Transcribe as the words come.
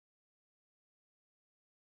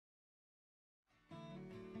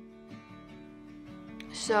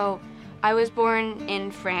So I was born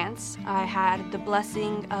in France. I had the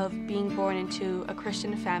blessing of being born into a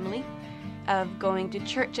Christian family, of going to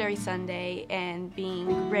church every Sunday and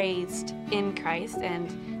being raised in Christ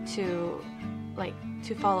and to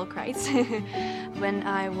follow Christ. When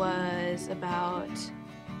I was about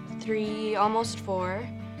 3, almost 4,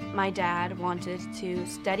 my dad wanted to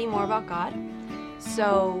study more about God.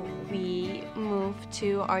 So we moved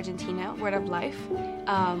to Argentina, Word of Life,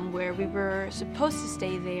 where we were supposed to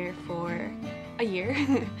stay there for a year.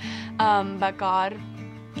 But God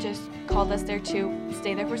just called us there to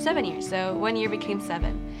stay there for 7 years. So 1 year became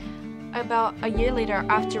 7. About a year later,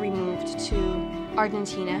 after we moved to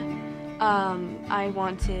Argentina, I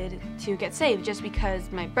wanted to get saved just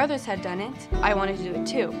because my brothers had done it. I wanted to do it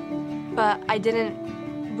too. But I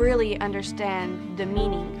didn't really understand the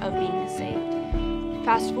meaning of being saved.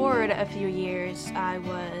 Fast forward a few years, I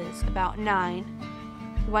was about 9.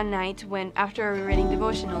 One night, when after we were reading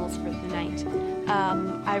devotionals for the night,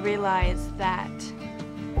 I realized that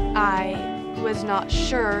I was not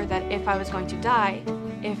sure that if I was going to die,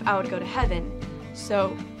 if I would go to heaven.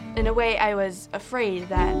 So in a way, I was afraid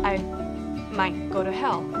that I might go to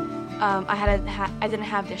hell. I didn't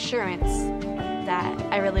have the assurance that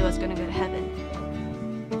I really was going to go to heaven.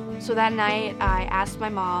 So that night, I asked my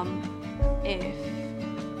mom if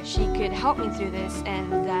she could help me through this,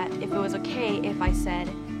 and that if it was okay if I said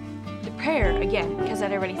the prayer again, because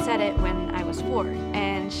I'd already said it when I was 4.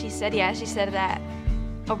 And she said yes. She said that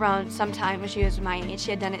around sometime when she was my age, she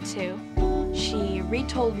had done it too. She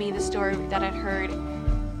retold me the story that I'd heard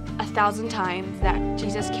 1,000 times, that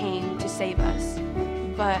Jesus came to save us.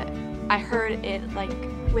 But I heard it like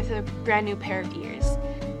with a brand new pair of ears,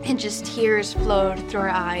 and just tears flowed through her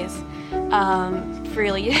eyes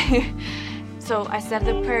freely. So I said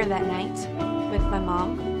the prayer that night with my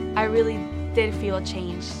mom. I really did feel a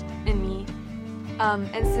change in me.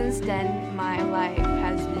 And since then, my life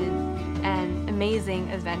has been an amazing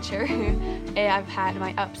adventure. I've had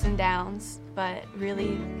my ups and downs, but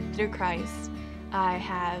really through Christ, I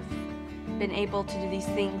have been able to do these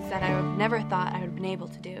things that I would never thought I would have been able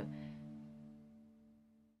to do.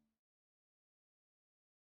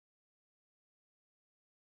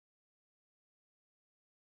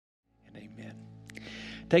 Amen.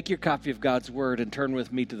 Take your copy of God's Word and turn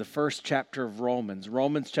with me to the first chapter of Romans.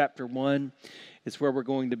 Romans chapter 1 is where we're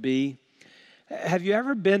going to be. Have you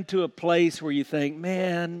ever been to a place where you think,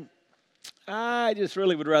 man, I just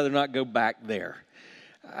really would rather not go back there?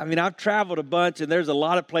 I mean, I've traveled a bunch, and there's a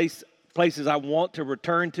lot of places I want to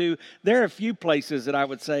return to. There are a few places that I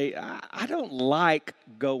would say, I don't like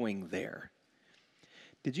going there.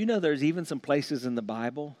 Did you know there's even some places in the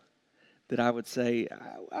Bible that I would say,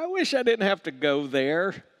 I wish I didn't have to go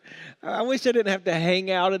there. I wish I didn't have to hang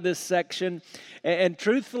out in this section. And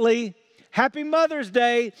truthfully, Happy Mother's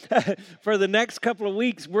Day. For the next couple of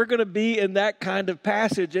weeks, we're going to be in that kind of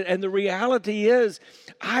passage. And the reality is,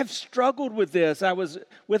 I've struggled with this. I was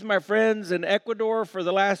with my friends in Ecuador for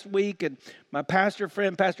the last week, and my pastor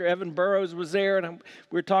friend, Pastor Evan Burrows, was there, and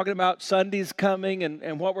we were talking about Sundays coming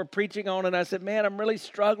and what we're preaching on. And I said, man, I'm really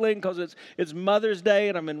struggling because it's Mother's Day,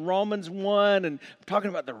 and I'm in Romans 1, and I'm talking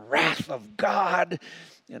about the wrath of God.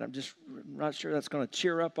 And I'm just not sure that's going to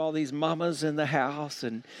cheer up all these mamas in the house.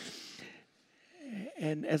 And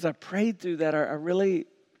as I prayed through that, I really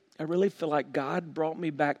feel like God brought me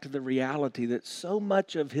back to the reality that so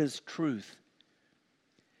much of His truth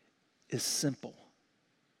is simple.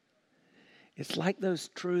 It's like those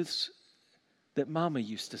truths that Mama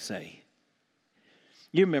used to say.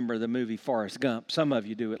 You remember the movie Forrest Gump. Some of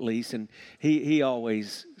you do at least. And he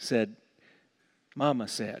always said, Mama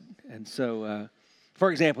said. And so,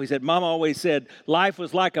 for example, he said, Mama always said, life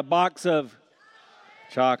was like a box of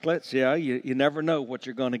chocolates. Yeah, you never know what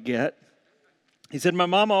you're going to get. He said, my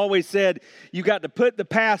mama always said, you got to put the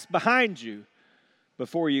past behind you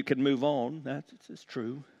before you can move on. That's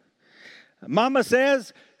true. Mama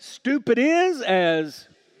says, stupid is as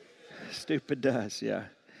stupid does. Yeah,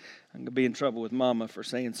 I'm going to be in trouble with Mama for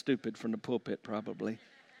saying stupid from the pulpit probably.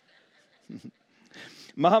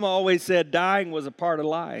 Mama always said dying was a part of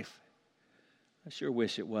life. I sure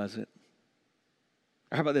wish it wasn't.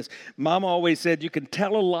 How about this? Mama always said you can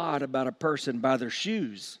tell a lot about a person by their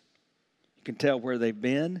shoes. You can tell where they've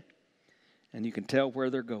been, and you can tell where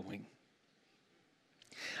they're going.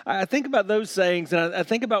 I think about those sayings, and I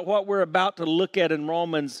think about what we're about to look at in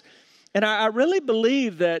Romans, and I really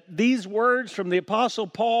believe that these words from the Apostle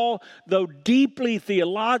Paul, though deeply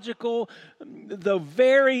theological, though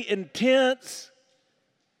very intense,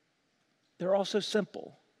 they're also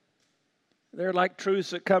simple. They're like truths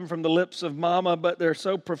that come from the lips of Mama, but they're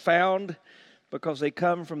so profound because they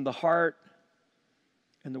come from the heart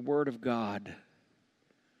and the Word of God.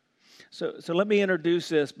 So let me introduce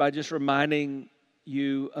this by just reminding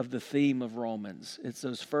you of the theme of Romans. It's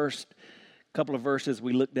those first couple of verses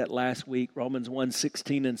we looked at last week, Romans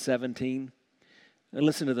 1:16 and 17. And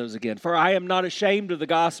listen to those again. For I am not ashamed of the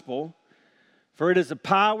gospel, for it is the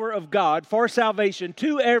power of God for salvation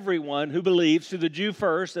to everyone who believes, to the Jew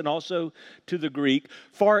first and also to the Greek.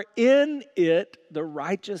 For in it the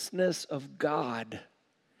righteousness of God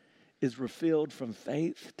is revealed from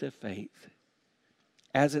faith to faith.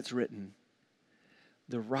 As it's written,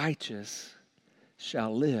 the righteous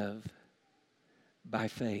shall live by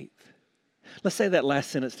faith. Let's say that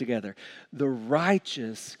last sentence together. The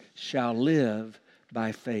righteous shall live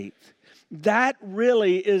by faith. That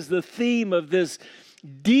really is the theme of this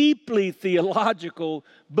deeply theological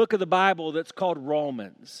book of the Bible that's called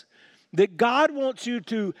Romans. That God wants you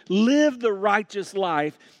to live the righteous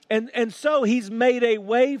life, and so He's made a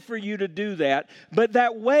way for you to do that. But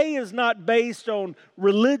that way is not based on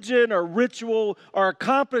religion or ritual or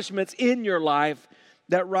accomplishments in your life.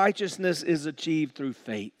 That righteousness is achieved through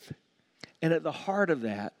faith. And at the heart of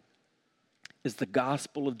that is the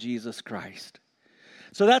gospel of Jesus Christ.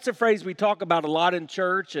 So that's a phrase we talk about a lot in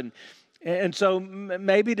church, and so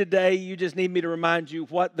maybe today you just need me to remind you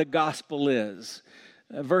what the gospel is.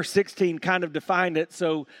 Verse 16 kind of defined it,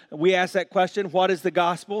 so we ask that question, what is the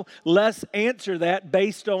gospel? Let's answer that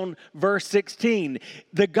based on verse 16.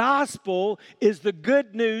 The gospel is the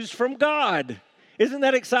good news from God. Isn't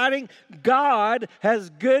that exciting? God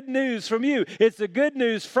has good news from you. It's the good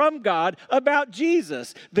news from God about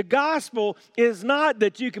Jesus. The gospel is not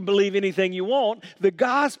that you can believe anything you want. The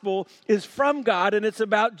gospel is from God, and it's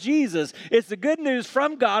about Jesus. It's the good news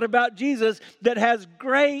from God about Jesus that has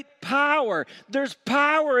great power. There's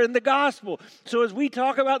power in the gospel. So as we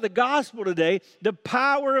talk about the gospel today, the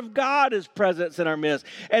power of God is present in our midst.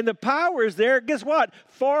 And the power is there, guess what?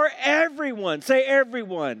 For everyone. Say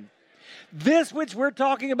everyone. This which we're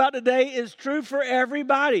talking about today is true for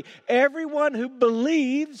everybody. Everyone who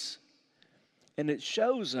believes, and it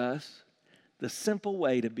shows us the simple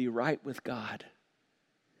way to be right with God.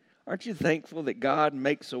 Aren't you thankful that God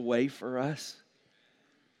makes a way for us?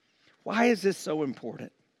 Why is this so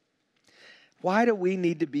important? Why do we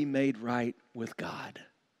need to be made right with God?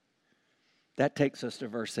 That takes us to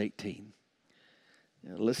verse 18.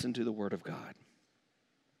 Now, listen to the word of God.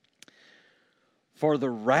 For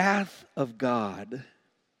the wrath of God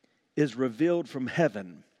is revealed from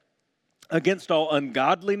heaven against all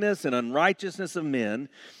ungodliness and unrighteousness of men,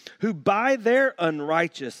 who by their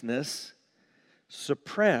unrighteousness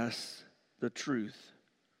suppress the truth.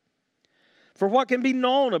 For what can be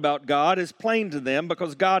known about God is plain to them,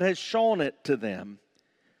 because God has shown it to them.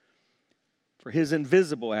 For His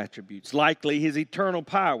invisible attributes, likely His eternal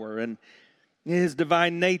power and His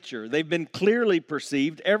divine nature, they've been clearly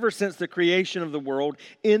perceived ever since the creation of the world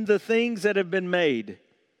in the things that have been made.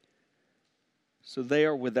 So they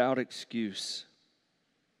are without excuse.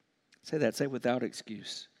 Say that, say without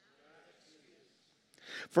excuse.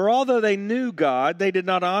 For although they knew God, they did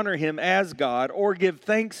not honor Him as God or give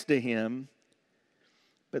thanks to Him,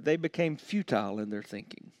 but they became futile in their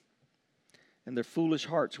thinking, and their foolish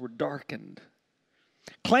hearts were darkened.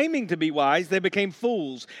 Claiming to be wise, they became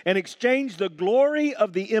fools and exchanged the glory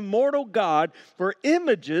of the immortal God for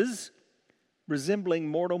images resembling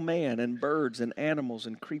mortal man and birds and animals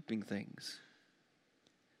and creeping things.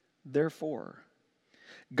 Therefore,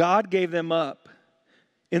 God gave them up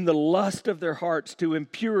in the lust of their hearts to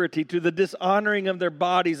impurity, to the dishonoring of their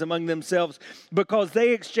bodies among themselves, because they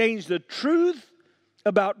exchanged the truth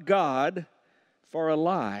about God for a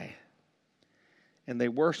lie, and they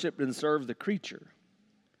worshiped and served the creature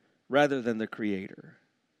rather than the Creator,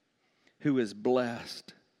 who is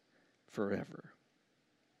blessed forever.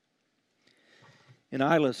 In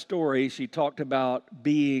Isla's story, she talked about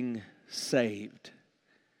being saved.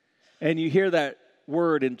 And you hear that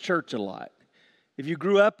word in church a lot. If you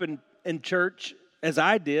grew up in church, as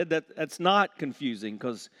I did, that's not confusing,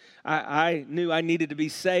 because I knew I needed to be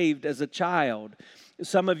saved as a child.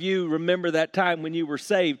 Some of you remember that time when you were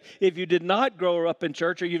saved. If you did not grow up in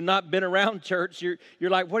church or you've not been around church, you're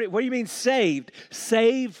like, what do you mean saved?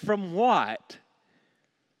 Saved from what?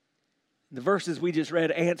 The verses we just read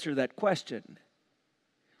answer that question.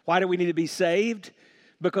 Why do we need to be saved?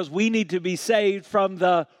 Because we need to be saved from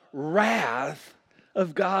the wrath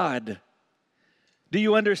of God. Do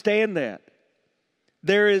you understand that?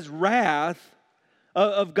 There is wrath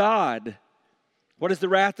of God. What is the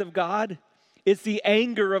wrath of God? It's the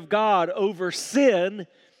anger of God over sin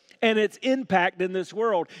and its impact in this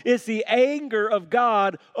world. It's the anger of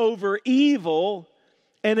God over evil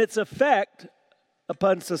and its effect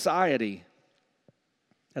upon society.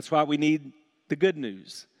 That's why we need the good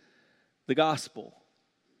news, the gospel.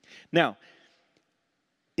 Now,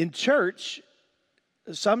 in church,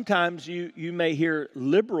 sometimes you may hear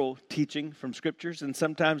liberal teaching from scriptures, and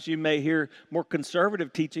sometimes you may hear more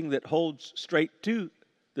conservative teaching that holds straight to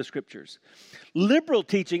the scriptures. Liberal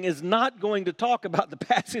teaching is not going to talk about the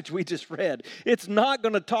passage we just read. It's not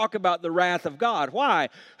going to talk about the wrath of God. Why?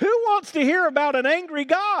 Who wants to hear about an angry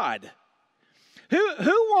God? Who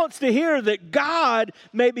wants to hear that God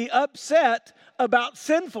may be upset about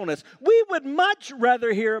sinfulness? We would much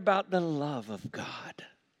rather hear about the love of God,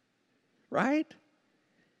 right?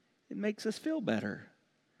 It makes us feel better.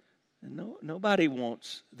 And nobody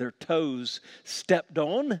wants their toes stepped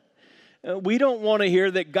on. We don't want to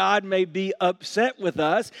hear that God may be upset with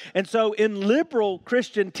us. And so in liberal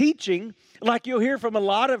Christian teaching, like you'll hear from a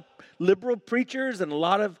lot of liberal preachers and a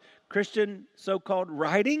lot of Christian so-called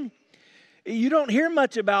writing, you don't hear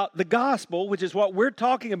much about the gospel, which is what we're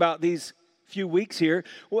talking about these few weeks here.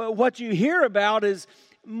 What you hear about is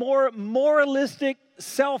more moralistic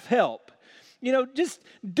self-help. Just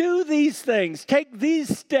do these things. Take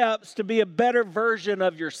these steps to be a better version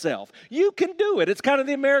of yourself. You can do it. It's kind of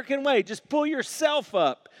the American way. Just pull yourself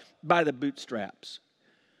up by the bootstraps.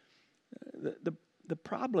 The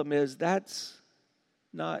problem is that's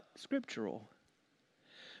not scriptural.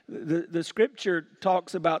 The scripture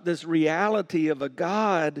talks about this reality of a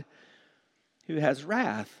God who has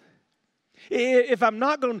wrath. If I'm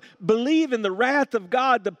not going to believe in the wrath of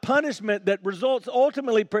God, the punishment that results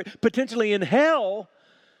ultimately potentially in hell,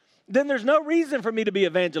 then there's no reason for me to be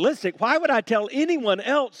evangelistic. Why would I tell anyone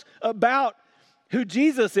else about who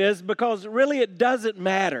Jesus is? Because really it doesn't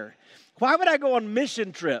matter. Why would I go on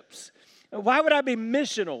mission trips? Why would I be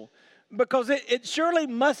missional? Because it surely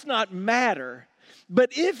must not matter.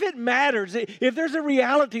 But if it matters, if there's a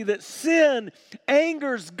reality that sin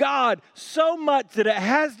angers God so much that it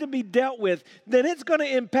has to be dealt with, then it's going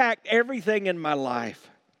to impact everything in my life.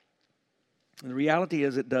 And the reality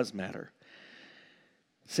is it does matter.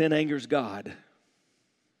 Sin angers God.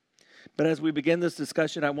 But as we begin this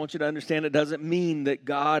discussion, I want you to understand it doesn't mean that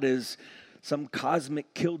God is some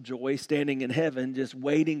cosmic killjoy standing in heaven just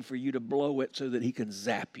waiting for you to blow it so that he can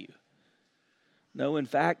zap you. No, in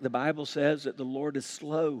fact, the Bible says that the Lord is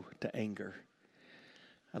slow to anger.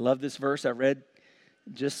 I love this verse I read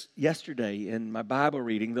just yesterday in my Bible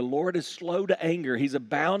reading. The Lord is slow to anger. He's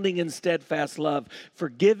abounding in steadfast love,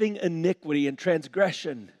 forgiving iniquity and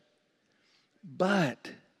transgression. But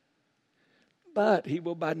he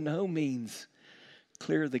will by no means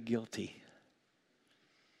clear the guilty.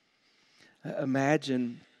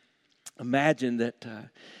 Imagine that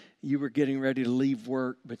you were getting ready to leave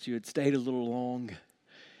work, but you had stayed a little long,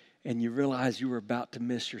 and you realized you were about to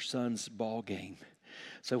miss your son's ball game.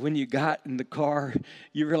 So when you got in the car,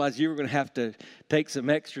 you realized you were going to have to take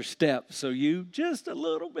some extra steps. So you just a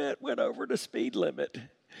little bit went over the speed limit.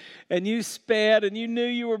 And you sped, and you knew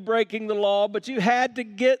you were breaking the law, but you had to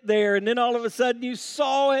get there. And then all of a sudden you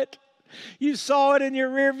saw it. You saw it in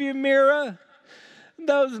your rearview mirror.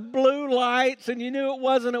 Those blue lights, and you knew it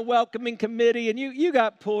wasn't a welcoming committee, and you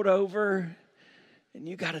got pulled over, and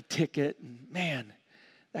you got a ticket, and man,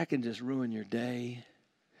 that can just ruin your day.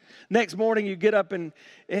 Next morning, you get up and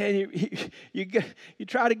you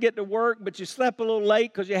try to get to work, but you slept a little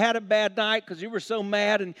late because you had a bad night because you were so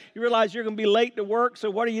mad, and you realize you're going to be late to work, so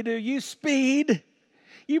what do? You speed.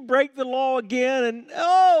 You break the law again, and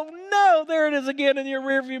oh no, there it is again in your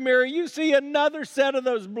rearview mirror. You see another set of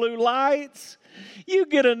those blue lights. You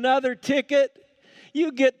get another ticket.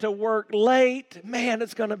 You get to work late. Man,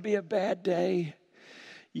 it's going to be a bad day.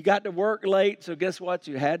 You got to work late, so guess what?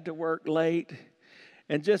 You had to work late.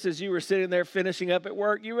 And just as you were sitting there finishing up at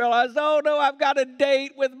work, you realized, oh no, I've got a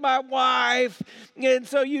date with my wife. And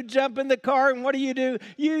so you jump in the car, and what do?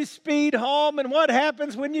 You speed home, and what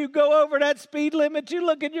happens when you go over that speed limit? You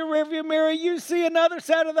look in your rearview mirror, you see another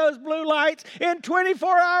set of those blue lights. In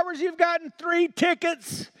 24 hours, you've gotten 3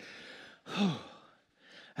 tickets.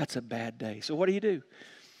 That's a bad day. So what do?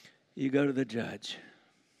 You go to the judge,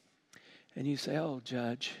 and you say, oh,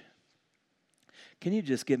 judge, can you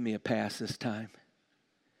just give me a pass this time?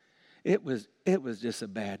 It was just a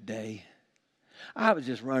bad day. I was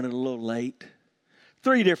just running a little late.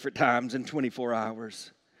 3 different times in 24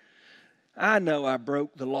 hours. I know I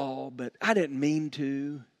broke the law, but I didn't mean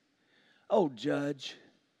to. Oh, judge,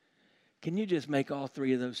 can you just make all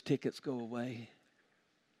 3 of those tickets go away?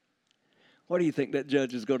 What do you think that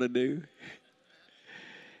judge is going to do?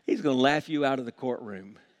 He's going to laugh you out of the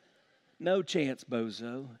courtroom. No chance,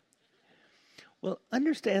 bozo. Well,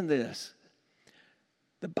 understand this.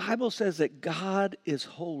 The Bible says that God is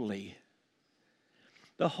holy.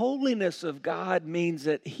 The holiness of God means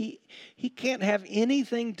that he can't have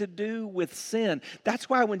anything to do with sin. That's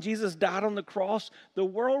why when Jesus died on the cross, the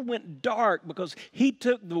world went dark, because he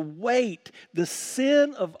took the weight, the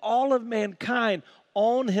sin of all of mankind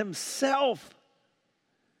on himself.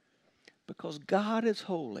 Because God is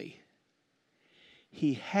holy,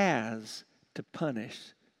 he has to punish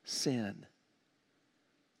sin.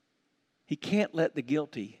 He can't let the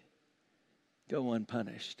guilty go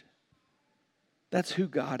unpunished. That's who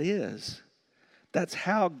God is. That's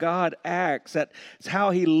how God acts. That's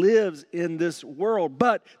how he lives in this world.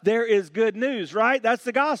 But there is good news, right? That's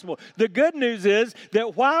the gospel. The good news is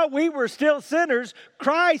that while we were still sinners,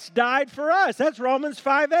 Christ died for us. That's Romans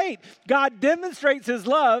 5:8. God demonstrates his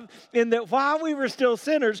love in that while we were still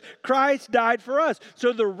sinners, Christ died for us.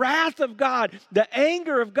 So the wrath of God, the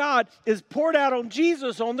anger of God is poured out on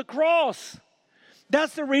Jesus on the cross.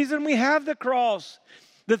 That's the reason we have the cross.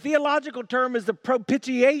 The theological term is the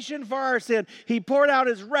propitiation for our sin. He poured out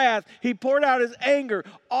his wrath. He poured out his anger.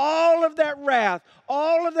 All of that wrath,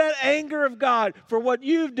 all of that anger of God for what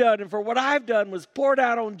you've done and for what I've done was poured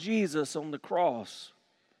out on Jesus on the cross.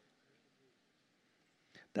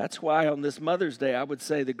 That's why on this Mother's Day, I would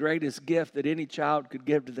say the greatest gift that any child could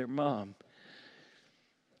give to their mom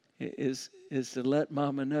is to let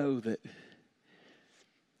mama know that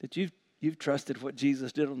you've trusted what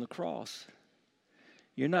Jesus did on the cross.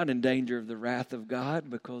 You're not in danger of the wrath of God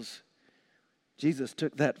because Jesus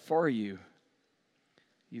took that for you.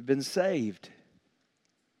 You've been saved.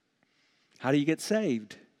 How do you get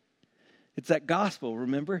saved? It's that gospel,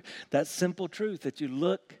 remember? That simple truth that you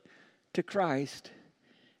look to Christ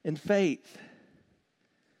in faith.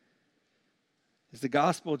 Is the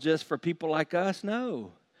gospel just for people like us?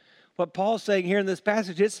 No. What Paul's saying here in this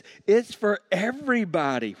passage, it's for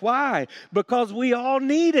everybody. Why? Because we all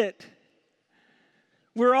need it.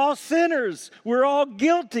 We're all sinners. We're all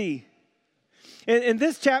guilty. In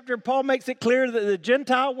this chapter, Paul makes it clear that the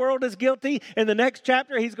Gentile world is guilty. In the next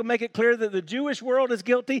chapter, he's going to make it clear that the Jewish world is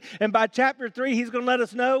guilty. And by chapter 3, he's going to let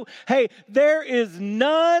us know, hey, there is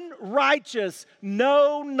none righteous,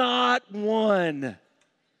 no, not one. At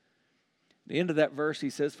the end of that verse, he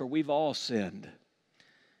says, for we've all sinned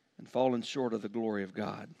and fallen short of the glory of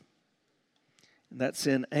God. And that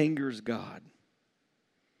sin angers God.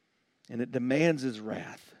 And it demands his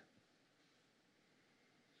wrath.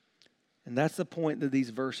 And that's the point that these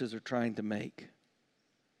verses are trying to make.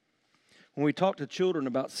 When we talk to children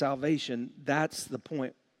about salvation, that's the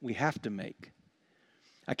point we have to make.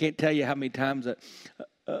 I can't tell you how many times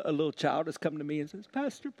a little child has come to me and says,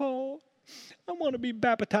 Pastor Paul, I want to be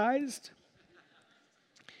baptized.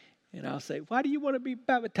 And I'll say, why do you want to be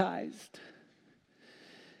baptized?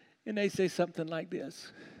 And they say something like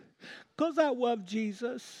this, because I love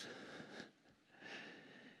Jesus.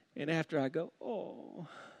 And after I go, oh,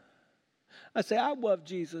 I say, I love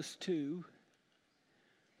Jesus too.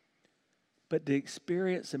 But to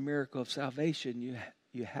experience the miracle of salvation,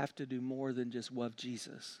 you have to do more than just love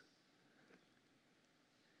Jesus.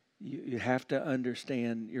 You have to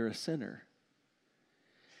understand you're a sinner.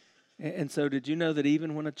 And so did you know that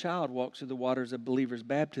even when a child walks through the waters of believer's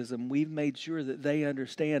baptism, we've made sure that they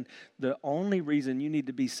understand the only reason you need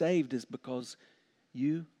to be saved is because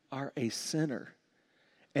you are a sinner.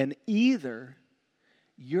 And either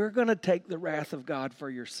you're going to take the wrath of God for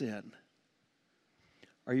your sin,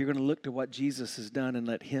 or you're going to look to what Jesus has done and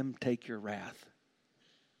let him take your wrath.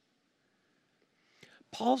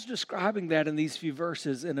 Paul's describing that in these few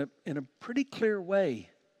verses in a pretty clear way.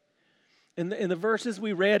 In the verses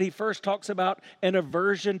we read, he first talks about an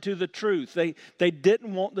aversion to the truth. They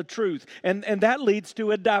didn't want the truth. And that leads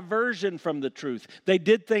to a diversion from the truth. They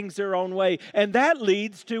did things their own way. And that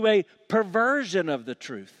leads to a perversion of the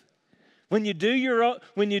truth. When you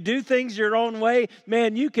do things your own way,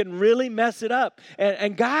 man, you can really mess it up.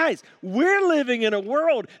 And guys, we're living in a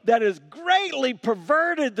world that has greatly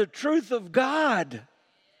perverted the truth of God.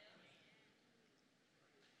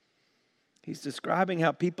 He's describing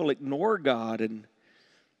how people ignore God, and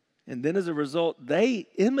then as a result, they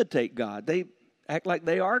imitate God. They act like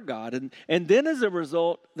they are God. And then as a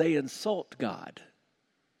result, they insult God.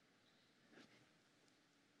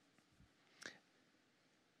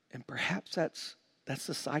 And perhaps that's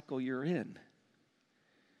the cycle you're in.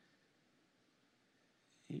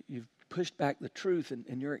 You've pushed back the truth,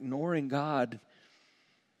 and you're ignoring God.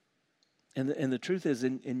 And the truth is,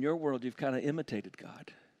 in your world, you've kind of imitated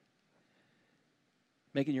God,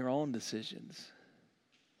 making your own decisions.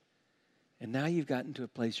 And now you've gotten to a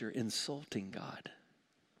place you're insulting God.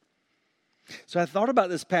 So I thought about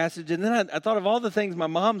this passage, and then I thought of all the things my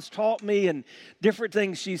mom's taught me and different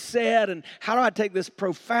things she said, and how do I take this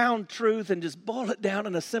profound truth and just boil it down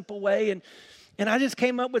in a simple way? And I just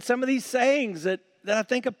came up with some of these sayings that I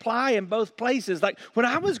think apply in both places. Like when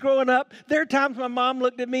I was growing up, there are times my mom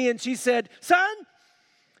looked at me and she said, "Son,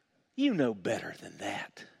 you know better than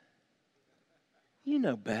that. You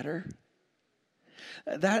know better."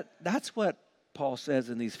 That's what Paul says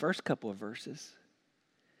in these first couple of verses.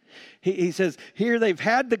 He says, here they've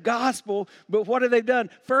had the gospel, but what have they done?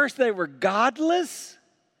 First, they were godless.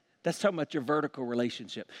 That's talking about your vertical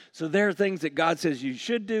relationship. So there are things that God says you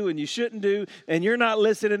should do and you shouldn't do, and you're not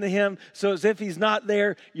listening to him. So as if he's not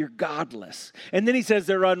there, you're godless. And then he says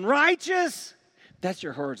they're unrighteous. That's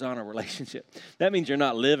your horizontal relationship. That means you're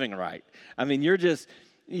not living right. I mean,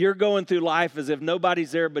 you're going through life as if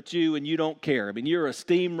nobody's there but you, and you don't care. I mean, you're a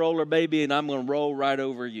steamroller, baby, and I'm going to roll right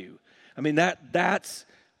over you. I mean, that's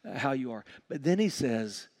how you are. But then he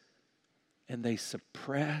says, and they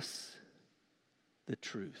suppress the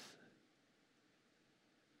truth.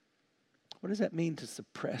 What does that mean, to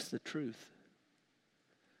suppress the truth?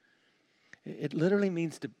 It literally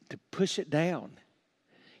means to push it down.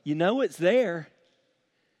 You know it's there,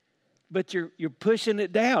 but you're pushing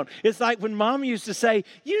it down. It's like when Mom used to say,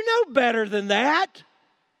 "You know better than that."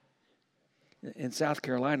 In South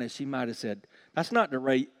Carolina, she might have said, "That's not the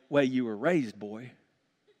way you were raised, boy.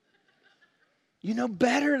 You know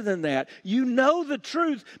better than that. You know the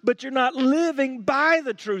truth, but you're not living by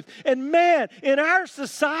the truth." And man, in our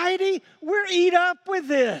society, we're eat up with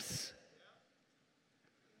this.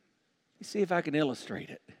 Let me see if I can illustrate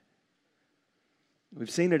it. We've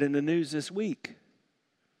seen it in the news this week.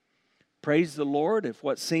 Praise the Lord, if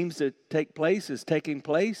what seems to take place is taking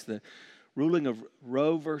place, the ruling of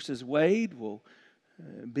Roe versus Wade will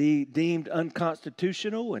be deemed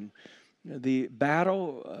unconstitutional, and the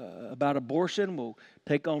battle about abortion will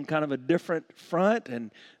take on kind of a different front,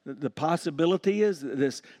 and the possibility is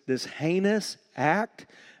that this heinous act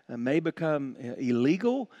may become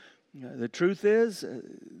illegal. The truth is,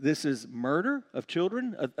 this is murder of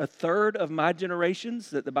children. A third of my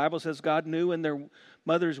generations that the Bible says God knew in their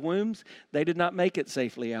mother's wombs, they did not make it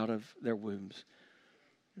safely out of their wombs.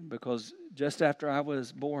 Because just after I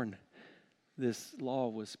was born, this law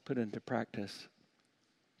was put into practice.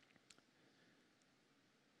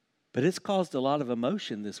 But it's caused a lot of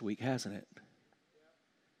emotion this week, hasn't it?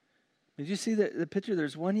 Did you see the picture?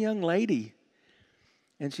 There's one young lady,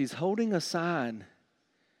 and she's holding a sign.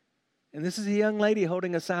 And this is a young lady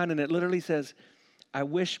holding a sign, and it literally says, "I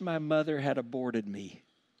wish my mother had aborted me."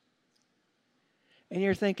 And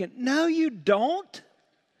you're thinking, no, you don't.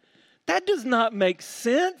 That does not make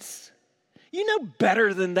sense. You know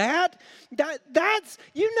better than that. That's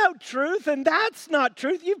you know truth, and that's not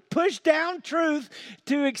truth. You've pushed down truth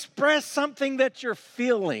to express something that you're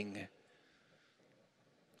feeling.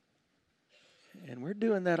 And we're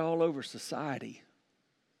doing that all over society.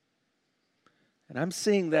 And I'm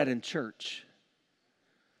seeing that in church.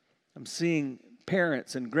 I'm seeing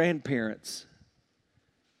parents and grandparents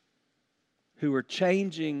who are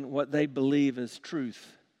changing what they believe is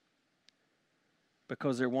truth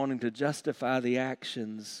because they're wanting to justify the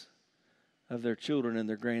actions of their children and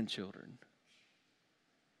their grandchildren.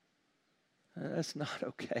 That's not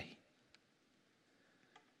okay.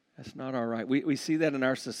 That's not all right. We see that in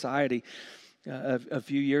our society. A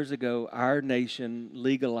few years ago, our nation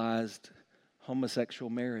legalized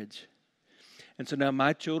homosexual marriage. And so now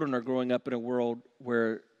my children are growing up in a world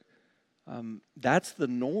where that's the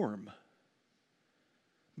norm.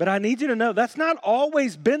 But I need you to know that's not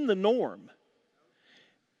always been the norm.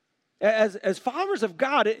 As followers of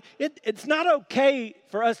God, it's not okay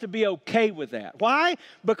for us to be okay with that. Why?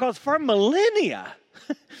 Because for millennia,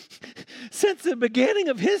 since the beginning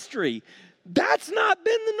of history, that's not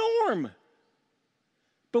been the norm.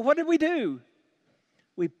 But what did we do?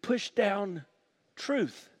 We pushed down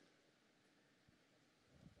truth.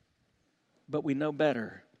 But we know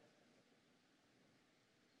better.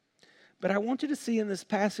 But I want you to see in this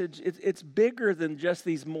passage, it's bigger than just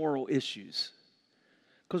these moral issues.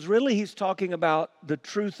 Because really he's talking about the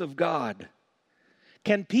truth of God.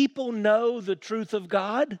 Can people know the truth of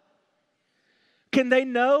God? Can they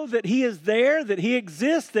know that he is there, that he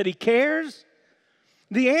exists, that he cares?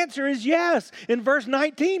 The answer is yes. In verse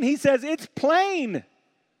 19, he says it's plain.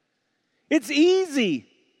 It's easy.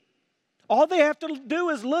 All they have to do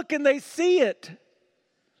is look and they see it.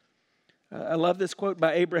 I love this quote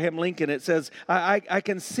by Abraham Lincoln. It says, I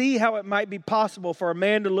can see how it might be possible for a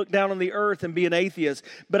man to look down on the earth and be an atheist,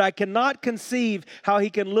 but I cannot conceive how he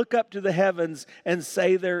can look up to the heavens and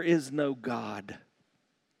say there is no God.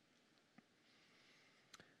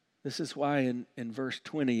 This is why in verse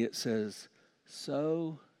 20 it says,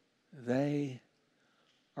 so they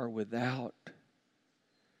are without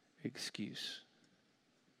excuse.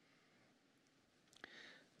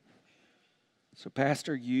 So,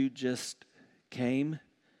 Pastor, you just came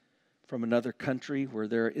from another country where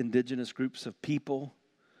there are indigenous groups of people,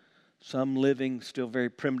 some living still very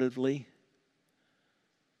primitively,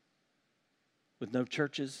 with no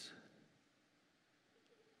churches,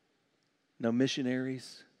 no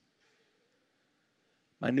missionaries.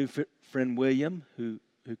 My new friend William, who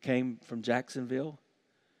came from Jacksonville,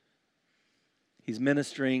 he's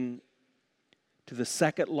ministering to the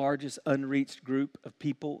second largest unreached group of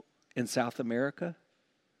people in South America.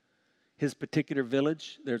 His particular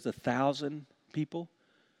village, there's 1,000 people,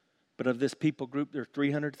 but of this people group, there are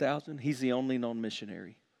 300,000. He's the only known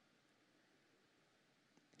missionary.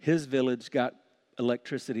 His village got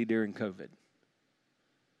electricity during COVID.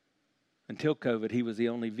 Until COVID, he was the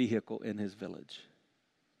only vehicle in his village.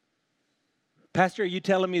 Pastor, are you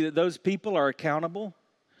telling me that those people are accountable?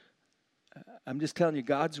 I'm just telling you,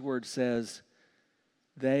 God's word says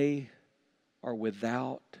they are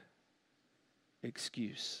without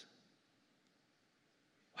excuse.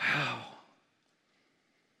 Wow.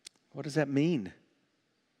 What does that mean?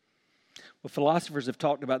 Well, philosophers have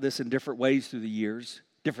talked about this in different ways through the years,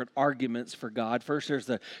 different arguments for God. First, there's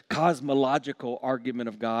the cosmological argument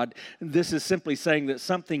of God. This is simply saying that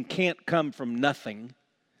something can't come from nothing.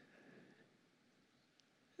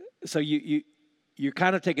 So you're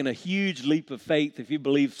kind of taking a huge leap of faith if you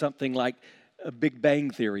believe something like a Big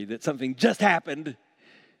Bang theory, that something just happened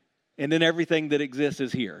and then everything that exists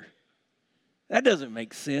is here. That doesn't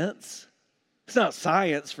make sense. It's not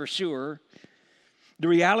science for sure. The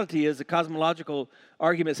reality is the cosmological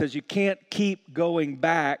argument says you can't keep going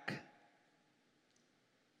back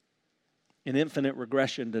in infinite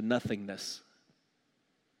regression to nothingness.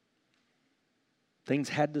 Things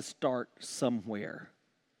had to start somewhere.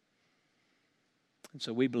 And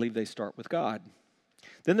so we believe they start with God.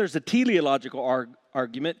 Then there's the teleological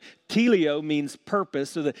argument. Teleo means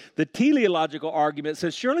purpose. So the teleological argument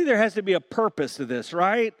says surely there has to be a purpose to this,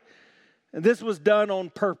 right? And this was done on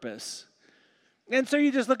purpose. And so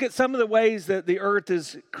you just look at some of the ways that the earth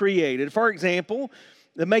is created. For example,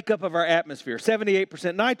 the makeup of our atmosphere.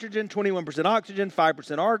 78% nitrogen, 21% oxygen,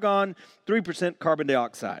 5% argon, 3% carbon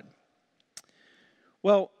dioxide.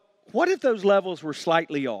 Well, what if those levels were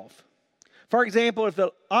slightly off? For example, if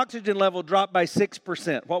the oxygen level dropped by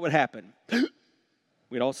 6%, what would happen?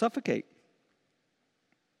 We'd all suffocate.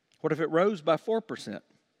 What if it rose by 4%?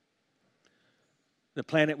 The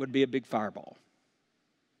planet would be a big fireball.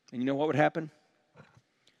 And you know what would happen?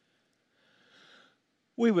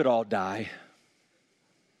 We would all die.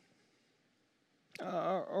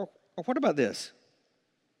 Or what about this?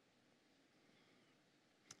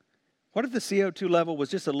 What if the CO2 level was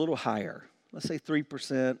just a little higher? Let's say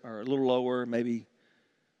 3% or a little lower, maybe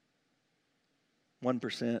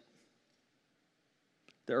 1%.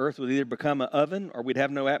 The earth would either become an oven or we'd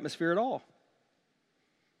have no atmosphere at all.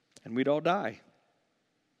 And we'd all die.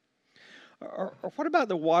 Or what about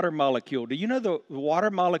the water molecule? Do you know the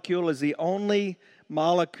water molecule is the only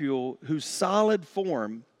molecule whose solid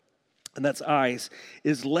form, and that's ice,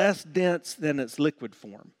 is less dense than its liquid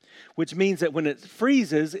form? Which means that when it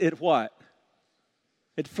freezes, it what?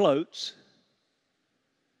 It floats.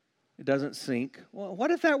 It doesn't sink. Well, what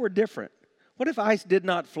if that were different? What if ice did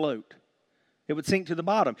not float? It would sink to the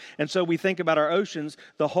bottom. And so we think about our oceans.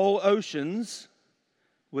 The whole oceans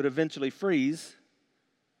would eventually freeze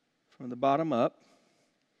from the bottom up.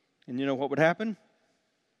 And you know what would happen?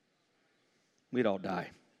 We'd all die.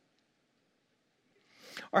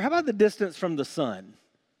 Or how about the distance from the sun?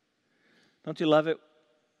 Don't you love it?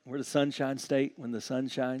 We're the sunshine state when the sun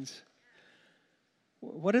shines.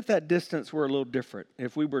 What if that distance were a little different?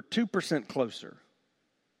 If we were 2% closer?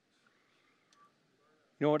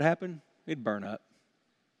 You know what happened? It'd burn up.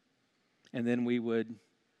 And then we'd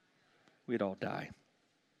all die.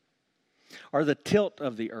 Or the tilt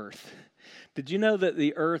of the earth. Did you know that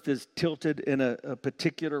the earth is tilted in a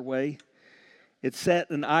particular way? It's set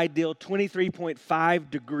an ideal 23.5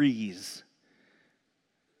 degrees,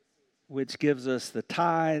 which gives us the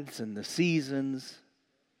tides and the seasons.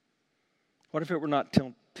 What if it were not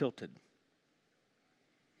tilted?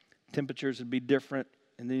 Temperatures would be different,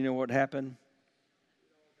 and then you know what would happen?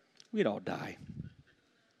 We'd all die.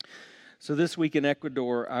 So this week in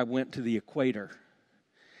Ecuador, I went to the equator,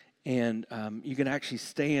 and you can actually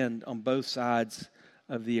stand on both sides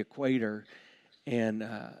of the equator, and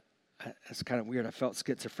it's kind of weird. I felt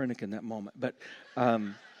schizophrenic in that moment. But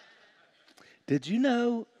did you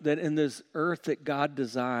know that in this earth that God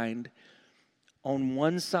designed, On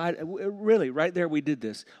one side, really, right there we did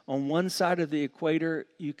this. On one side of the equator,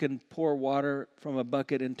 you can pour water from a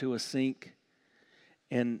bucket into a sink,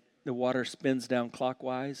 and the water spins down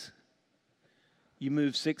clockwise. You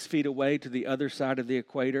move 6 feet away to the other side of the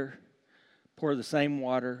equator, pour the same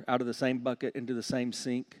water out of the same bucket into the same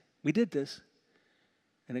sink. We did this,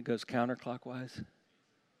 and it goes counterclockwise.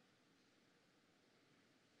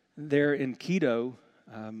 There in Quito,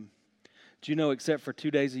 do you know except for 2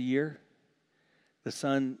 days a year, the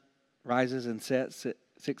sun rises and sets at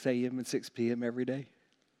 6 a.m. and 6 p.m. every day?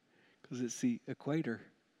 Because it's the equator.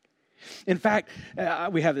 In fact,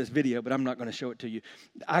 we have this video, but I'm not going to show it to you.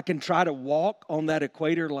 I can try to walk on that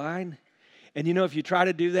equator line. And you know, if you try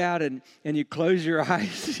to do that and you close your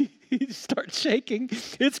eyes, you start shaking.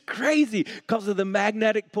 It's crazy because of the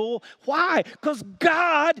magnetic pull. Why? Because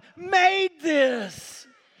God made this.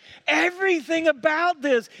 Everything about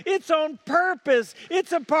this, it's on purpose.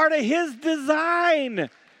 It's a part of His design.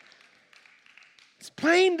 It's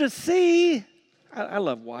plain to see. I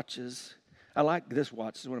love watches. I like this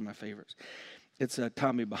watch. It's one of my favorites. It's a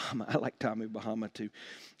Tommy Bahama. I like Tommy Bahama too.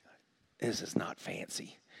 This is not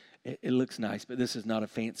fancy. It looks nice, but this is not a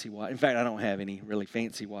fancy watch. In fact, I don't have any really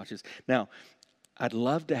fancy watches. Now, I'd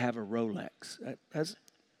love to have a Rolex.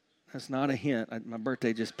 That's not a hint. My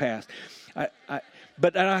birthday just passed.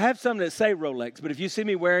 But I have some that say Rolex. But if you see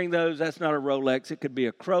me wearing those, that's not a Rolex. It could be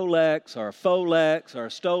a Crolex or a Folex or a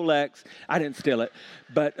Stolex. I didn't steal it.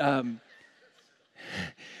 But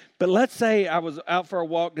let's say I was out for a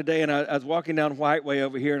walk today, and I was walking down Whiteway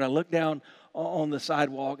over here, and I looked down on the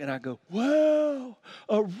sidewalk, and I go, "Whoa,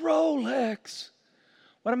 a Rolex."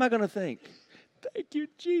 What am I going to think? Thank you,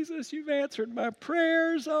 Jesus. You've answered my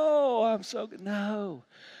prayers. Oh, I'm so good. No.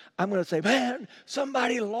 I'm going to say, man,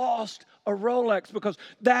 somebody lost a Rolex, because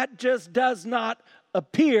that just does not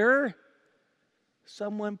appear.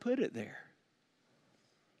 Someone put it there.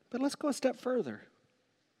 But let's go a step further.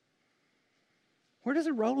 Where does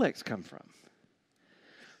a Rolex come from?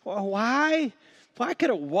 Well, why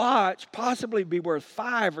could a watch possibly be worth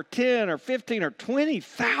 $5 or $10 or $15 or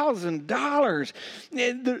 $20,000?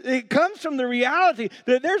 It comes from the reality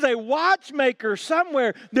that there's a watchmaker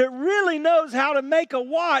somewhere that really knows how to make a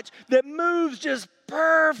watch that moves just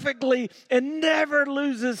perfectly and never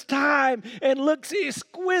loses time and looks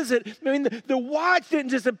exquisite. I mean, the watch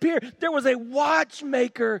didn't just appear. There was a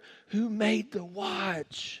watchmaker who made the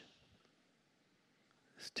watch.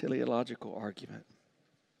 This teleological argument.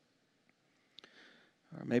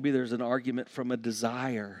 Or maybe there's an argument from a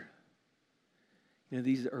desire. You know,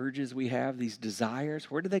 these urges we have, these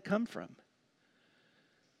desires, where do they come from?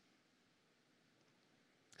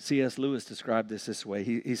 C.S. Lewis described this way.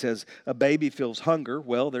 He says, a baby feels hunger.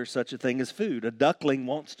 Well, there's such a thing as food. A duckling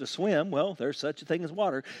wants to swim. Well, there's such a thing as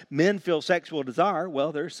water. Men feel sexual desire.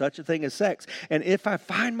 Well, there's such a thing as sex. And if I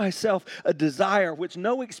find myself a desire which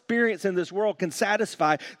no experience in this world can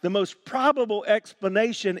satisfy, the most probable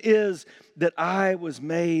explanation is that I was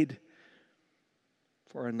made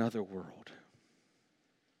for another world.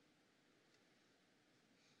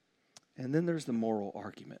 And then there's the moral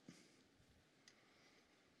argument.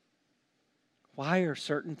 Why are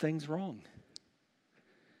certain things wrong?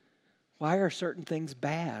 Why are certain things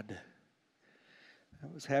bad? I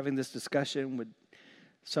was having this discussion with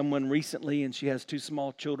someone recently, and she has 2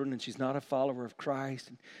 small children, and she's not a follower of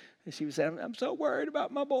Christ. And she was saying, I'm so worried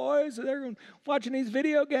about my boys. They're watching these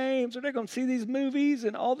video games, or they're going to see these movies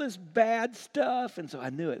and all this bad stuff. And so I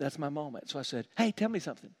knew it. That's my moment. So I said, hey, tell me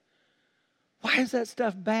something. Why is that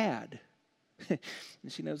stuff bad? And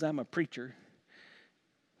she knows I'm a preacher.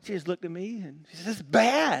 She just looked at me and she says, it's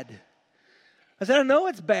bad. I said, I know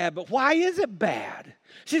it's bad, but why is it bad?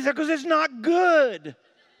 She said, because it's not good.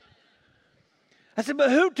 I said, but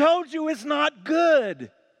who told you it's not good?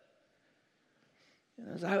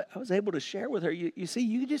 And I was able to share with her, you see,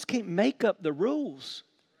 you just can't make up the rules.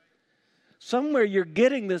 Somewhere you're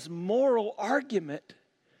getting this moral argument.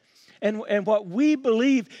 And what we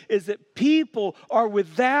believe is that people are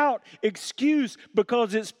without excuse,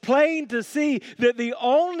 because it's plain to see that the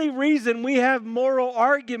only reason we have moral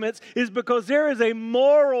arguments is because there is a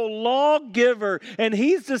moral lawgiver, and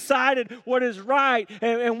He's decided what is right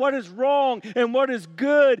and what is wrong and what is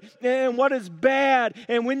good and what is bad.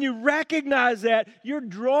 And when you recognize that, you're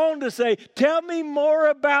drawn to say, tell me more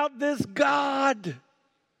about this God.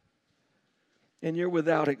 And you're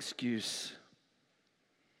without excuse.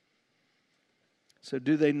 So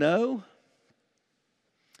do they know?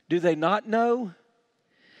 Do they not know?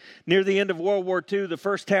 Near the end of World War II, the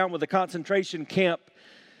first town with a concentration camp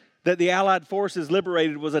that the Allied forces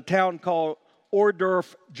liberated was a town called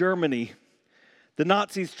Ohrdruf, Germany. The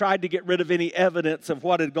Nazis tried to get rid of any evidence of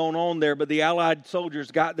what had gone on there, but the Allied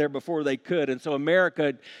soldiers got there before they could. And so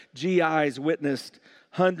America, GIs witnessed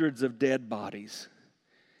hundreds of dead bodies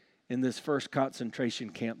in this first concentration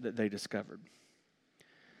camp that they discovered.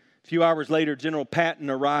 A few hours later, General Patton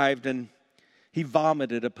arrived and he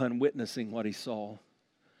vomited upon witnessing what he saw.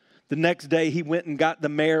 The next day, he went and got the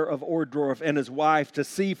mayor of Ohrdruf and his wife to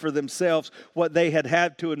see for themselves what they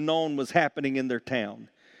had to have known was happening in their town.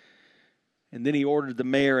 And then he ordered the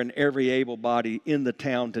mayor and every able body in the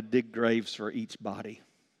town to dig graves for each body.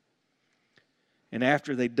 And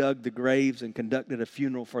after they dug the graves and conducted a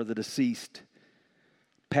funeral for the deceased,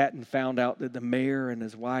 Patton found out that the mayor and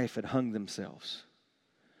his wife had hung themselves.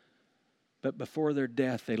 But before their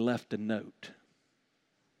death, they left a note.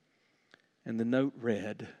 And the note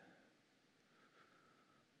read,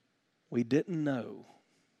 "We didn't know,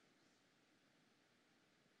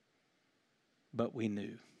 but we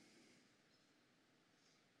knew."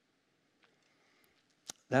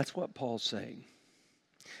 That's what Paul's saying.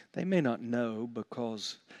 They may not know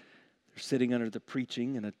because they're sitting under the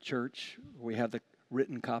preaching in a church where we have the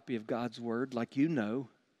written copy of God's word like you know.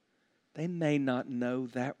 They may not know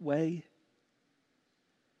that way,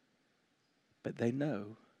 but they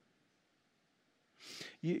know.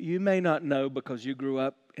 You may not know because you grew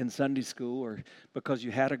up in Sunday school or because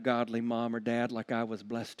you had a godly mom or dad like I was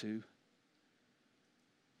blessed to.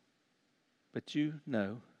 But you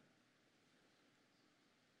know.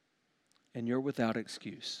 And you're without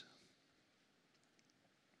excuse.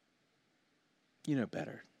 You know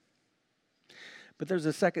better. But there's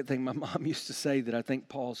a second thing my mom used to say that I think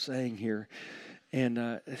Paul's saying here.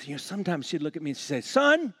 And sometimes she'd look at me and she'd say,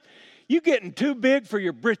 "Son, you getting too big for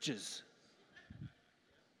your britches."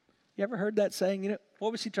 You ever heard that saying?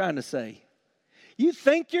 What was she trying to say? You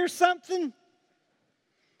think you're something?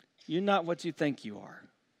 You're not what you think you are.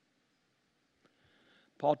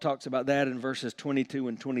 Paul talks about that in verses 22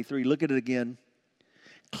 and 23. Look at it again.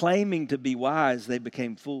 Claiming to be wise, they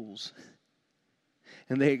became fools.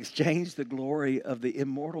 And they exchanged the glory of the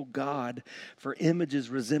immortal God for images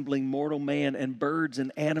resembling mortal man and birds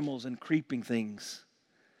and animals and creeping things.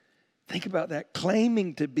 Think about that.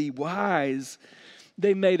 Claiming to be wise,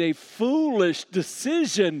 they made a foolish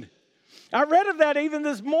decision. I read of that even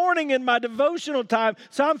this morning in my devotional time.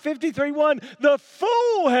 Psalm 53:1. The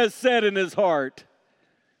fool has said in his heart,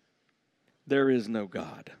 "There is no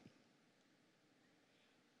God."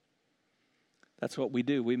 That's what we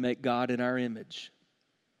do. We make God in our image.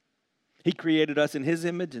 He created us in His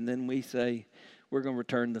image, and then we say, we're going to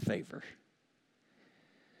return the favor.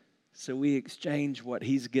 So we exchange what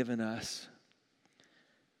He's given us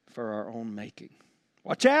for our own making.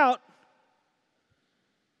 Watch out.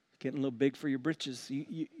 Getting a little big for your britches.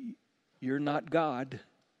 You're not God.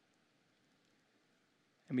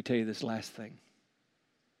 Let me tell you this last thing.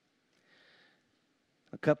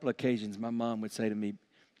 A couple of occasions, my mom would say to me,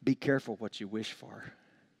 "Be careful what you wish for."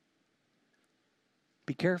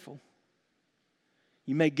 Be careful.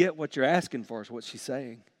 You may get what you're asking for, is what she's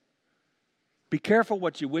saying. Be careful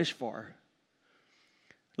what you wish for.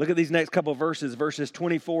 Look at these next couple of verses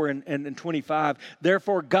 24 and 25.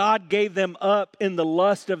 Therefore, God gave them up in the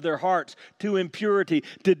lust of their hearts to impurity,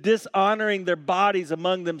 to dishonoring their bodies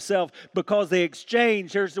among themselves, because they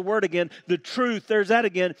exchanged, here's the word again, the truth, there's that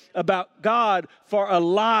again, about God for a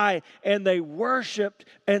lie, and they worshiped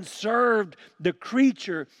and served the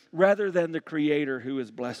creature rather than the Creator who is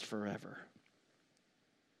blessed forever.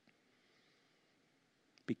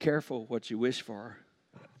 Be careful what you wish for,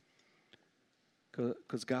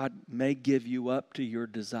 because God may give you up to your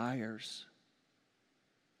desires.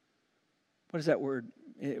 What is that word?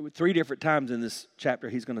 3 different times in this chapter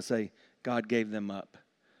He's going to say, God gave them up.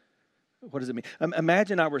 What does it mean?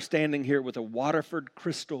 Imagine I were standing here with a Waterford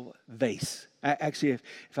crystal vase. Actually,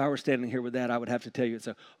 if I were standing here with that, I would have to tell you it's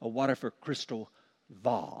a Waterford crystal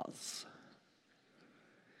vase.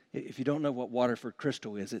 If you don't know what Waterford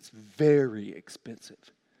crystal is, it's very expensive.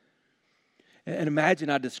 And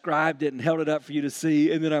imagine I described it and held it up for you to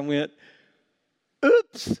see, and then I went,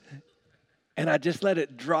 oops, and I just let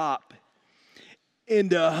it drop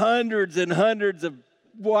into hundreds and hundreds of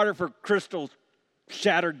Waterford crystal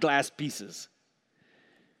shattered glass pieces.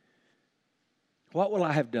 What will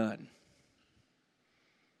I have done?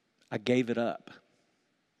 I gave it up.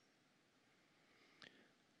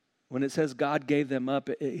 When it says God gave them up,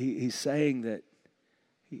 He's saying that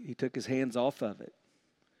He took His hands off of it.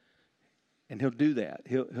 And He'll do that.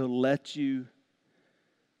 He'll let you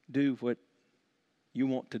do what you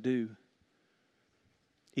want to do,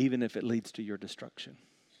 even if it leads to your destruction.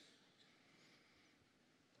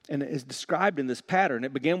 And it's described in this pattern.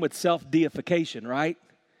 It began with self-deification, right?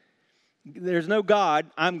 There's no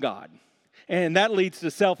God, I'm God. And that leads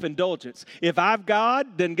to self-indulgence. If I've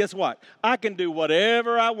God, then guess what? I can do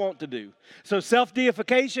whatever I want to do. So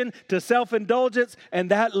self-deification to self-indulgence,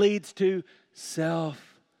 and that leads to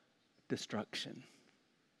self-destruction.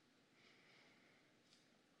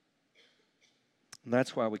 And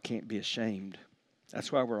that's why we can't be ashamed.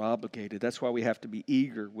 That's why we're obligated. That's why we have to be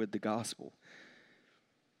eager with the gospel.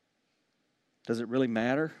 Does it really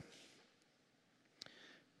matter?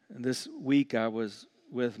 And this week I was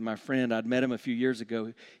with my friend. I'd met him a few years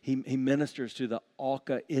ago. He ministers to the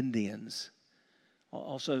Auca Indians,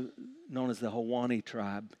 also known as the Hawani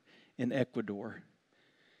tribe in Ecuador.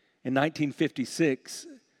 In 1956,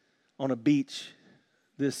 on a beach,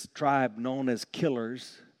 this tribe known as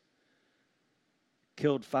Killers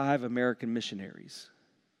killed 5 American missionaries.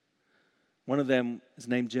 One of them is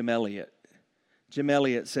named Jim Elliot. Jim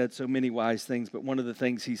Elliot said so many wise things, but one of the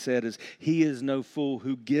things he said is, "He is no fool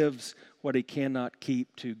who gives what he cannot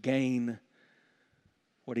keep to gain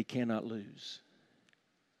what he cannot lose."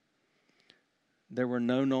 There were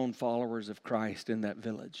no known followers of Christ in that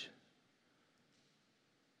village.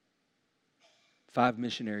 5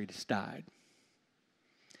 missionaries died.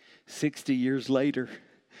 60 years later,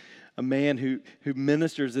 a man who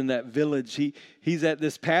ministers in that village, he's at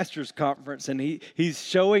this pastor's conference, and he's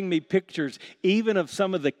showing me pictures even of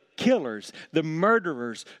some of the killers, the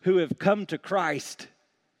murderers who have come to Christ.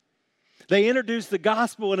 They introduced the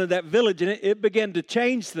gospel into that village, and it began to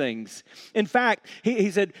change things. In fact, he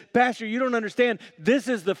said, "Pastor, you don't understand. This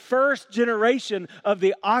is the first generation of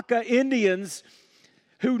the Auca Indians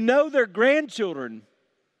who know their grandchildren.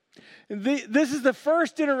 This is the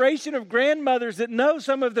first generation of grandmothers that know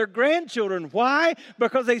some of their grandchildren. Why?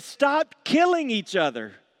 Because they stopped killing each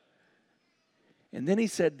other." And then he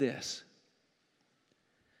said this: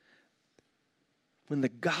 when the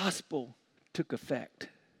gospel took effect,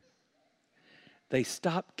 they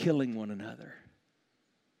stopped killing one another,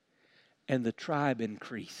 and the tribe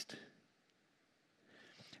increased.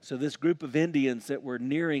 So this group of Indians that were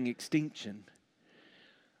nearing extinction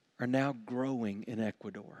are now growing in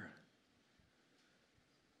Ecuador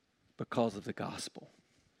because of the gospel.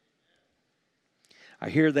 I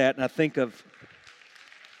hear that, and I think of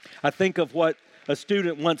what a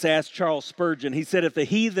student once asked Charles Spurgeon. He said, if the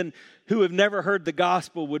heathen who have never heard the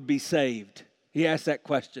gospel would be saved. He asked that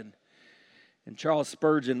question. And Charles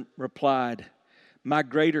Spurgeon replied, "My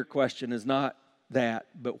greater question is not that,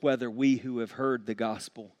 but whether we who have heard the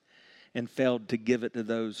gospel and failed to give it to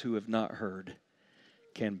those who have not heard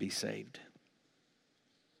can be saved."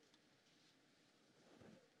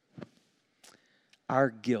 Our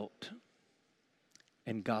guilt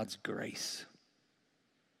and God's grace.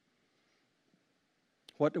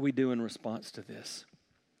 What do we do in response to this?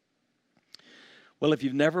 Well, if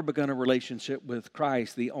you've never begun a relationship with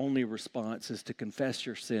Christ, the only response is to confess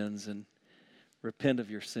your sins and repent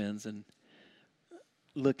of your sins and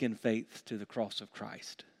look in faith to the cross of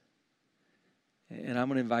Christ. And I'm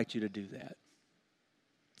going to invite you to do that.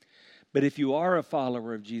 But if you are a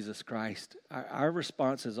follower of Jesus Christ, our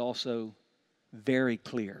response is also very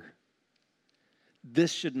clear.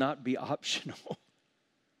 This should not be optional.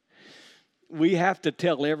 We have to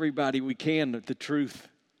tell everybody we can the truth.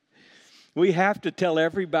 We have to tell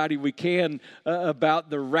everybody we can about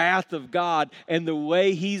the wrath of God and the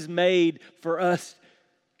way He's made for us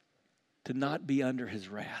to not be under His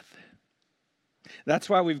wrath. That's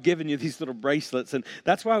why we've given you these little bracelets, and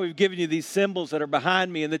that's why we've given you these symbols that are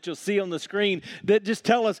behind me and that you'll see on the screen that just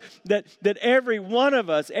tell us that every one of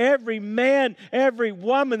us, every man, every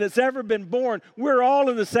woman that's ever been born, we're all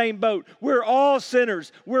in the same boat. We're all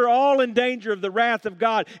sinners. We're all in danger of the wrath of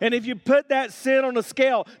God. And if you put that sin on a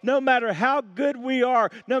scale, no matter how good we are,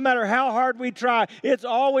 no matter how hard we try, it's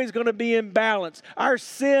always going to be in balance. Our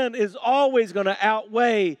sin is always going to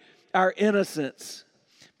outweigh our innocence.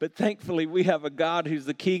 But thankfully, we have a God who's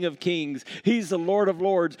the King of Kings. He's the Lord of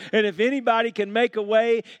Lords. And if anybody can make a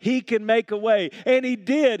way, He can make a way. And He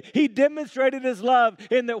did. He demonstrated His love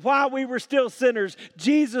in that while we were still sinners,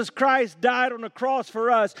 Jesus Christ died on the cross for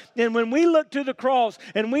us. And when we look to the cross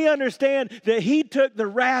and we understand that He took the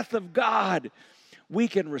wrath of God, we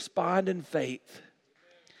can respond in faith.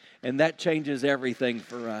 And that changes everything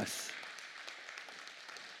for us.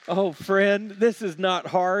 Oh, friend, this is not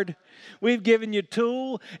hard. We've given you a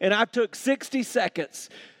tool, and I took 60 seconds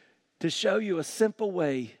to show you a simple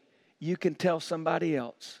way you can tell somebody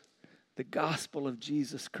else the gospel of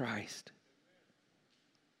Jesus Christ.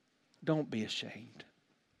 Don't be ashamed.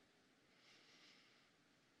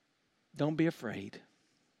 Don't be afraid.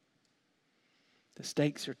 The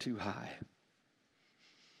stakes are too high.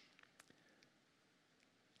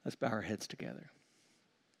 Let's bow our heads together.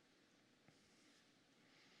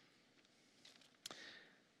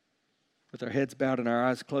 With our heads bowed and our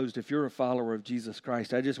eyes closed, if you're a follower of Jesus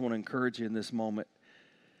Christ, I just want to encourage you in this moment.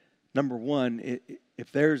 Number one,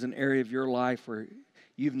 if there's an area of your life where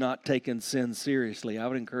you've not taken sin seriously, I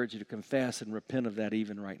would encourage you to confess and repent of that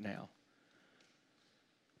even right now.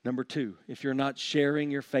 Number two, if you're not sharing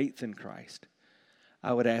your faith in Christ,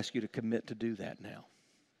 I would ask you to commit to do that now.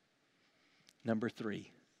 Number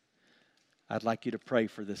three, I'd like you to pray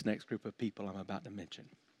for this next group of people I'm about to mention.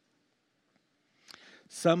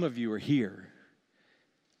 Some of you are here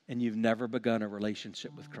and you've never begun a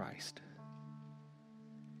relationship with Christ.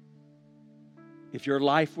 If your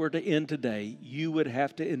life were to end today, you would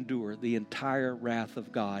have to endure the entire wrath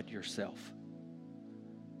of God yourself.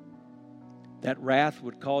 That wrath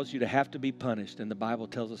would cause you to have to be punished, and the Bible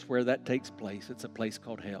tells us where that takes place. It's a place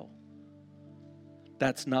called hell.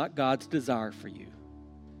 That's not God's desire for you.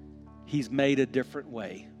 He's made a different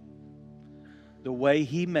way. The way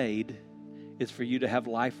He made is for you to have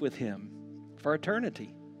life with Him for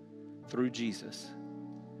eternity through Jesus.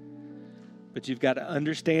 But you've got to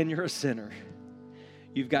understand you're a sinner.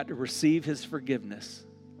 You've got to receive His forgiveness.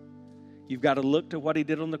 You've got to look to what He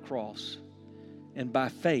did on the cross, and by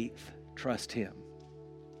faith, trust Him.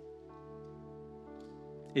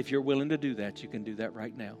 If you're willing to do that, you can do that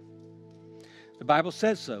right now. The Bible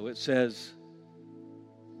says so. It says,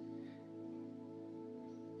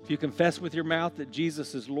 if you confess with your mouth that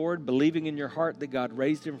Jesus is Lord, believing in your heart that God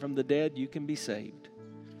raised Him from the dead, you can be saved.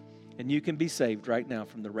 And you can be saved right now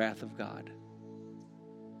from the wrath of God.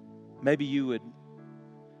 Maybe you would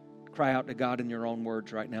cry out to God in your own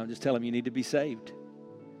words right now and just tell Him you need to be saved.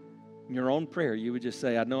 In your own prayer, you would just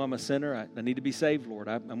say, I know I'm a sinner. I need to be saved, Lord.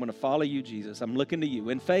 I'm going to follow you, Jesus. I'm looking to you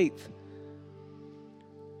in faith.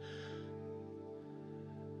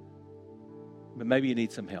 But maybe you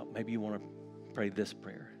need some help. Maybe you want to pray this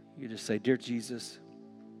prayer. You just say, Dear Jesus,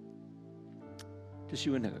 just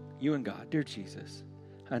you and God, Dear Jesus,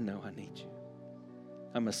 I know I need you.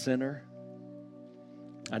 I'm a sinner.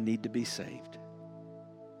 I need to be saved.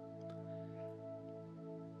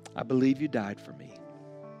 I believe you died for me.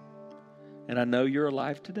 And I know you're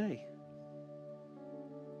alive today.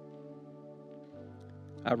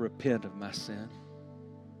 I repent of my sin.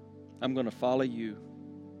 I'm going to follow you.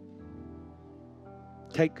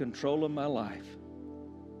 Take control of my life.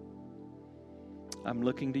 I'm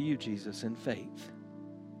looking to you, Jesus, in faith.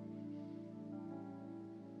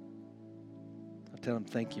 I'll tell Him,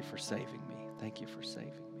 thank you for saving me. Thank you for saving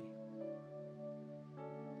me.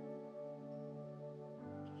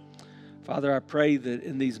 Father, I pray that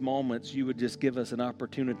in these moments you would just give us an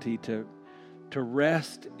opportunity to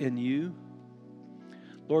rest in you.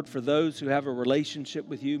 Lord, for those who have a relationship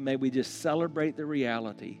with you, may we just celebrate the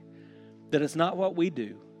reality that it's not what we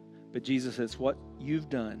do, but Jesus, it's what you've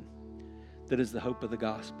done that is the hope of the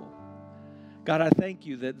gospel. God, I thank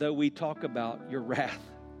you that though we talk about your wrath,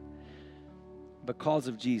 because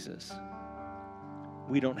of Jesus,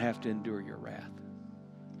 we don't have to endure your wrath.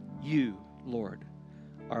 You, Lord,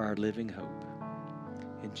 are our living hope.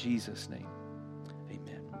 In Jesus' name.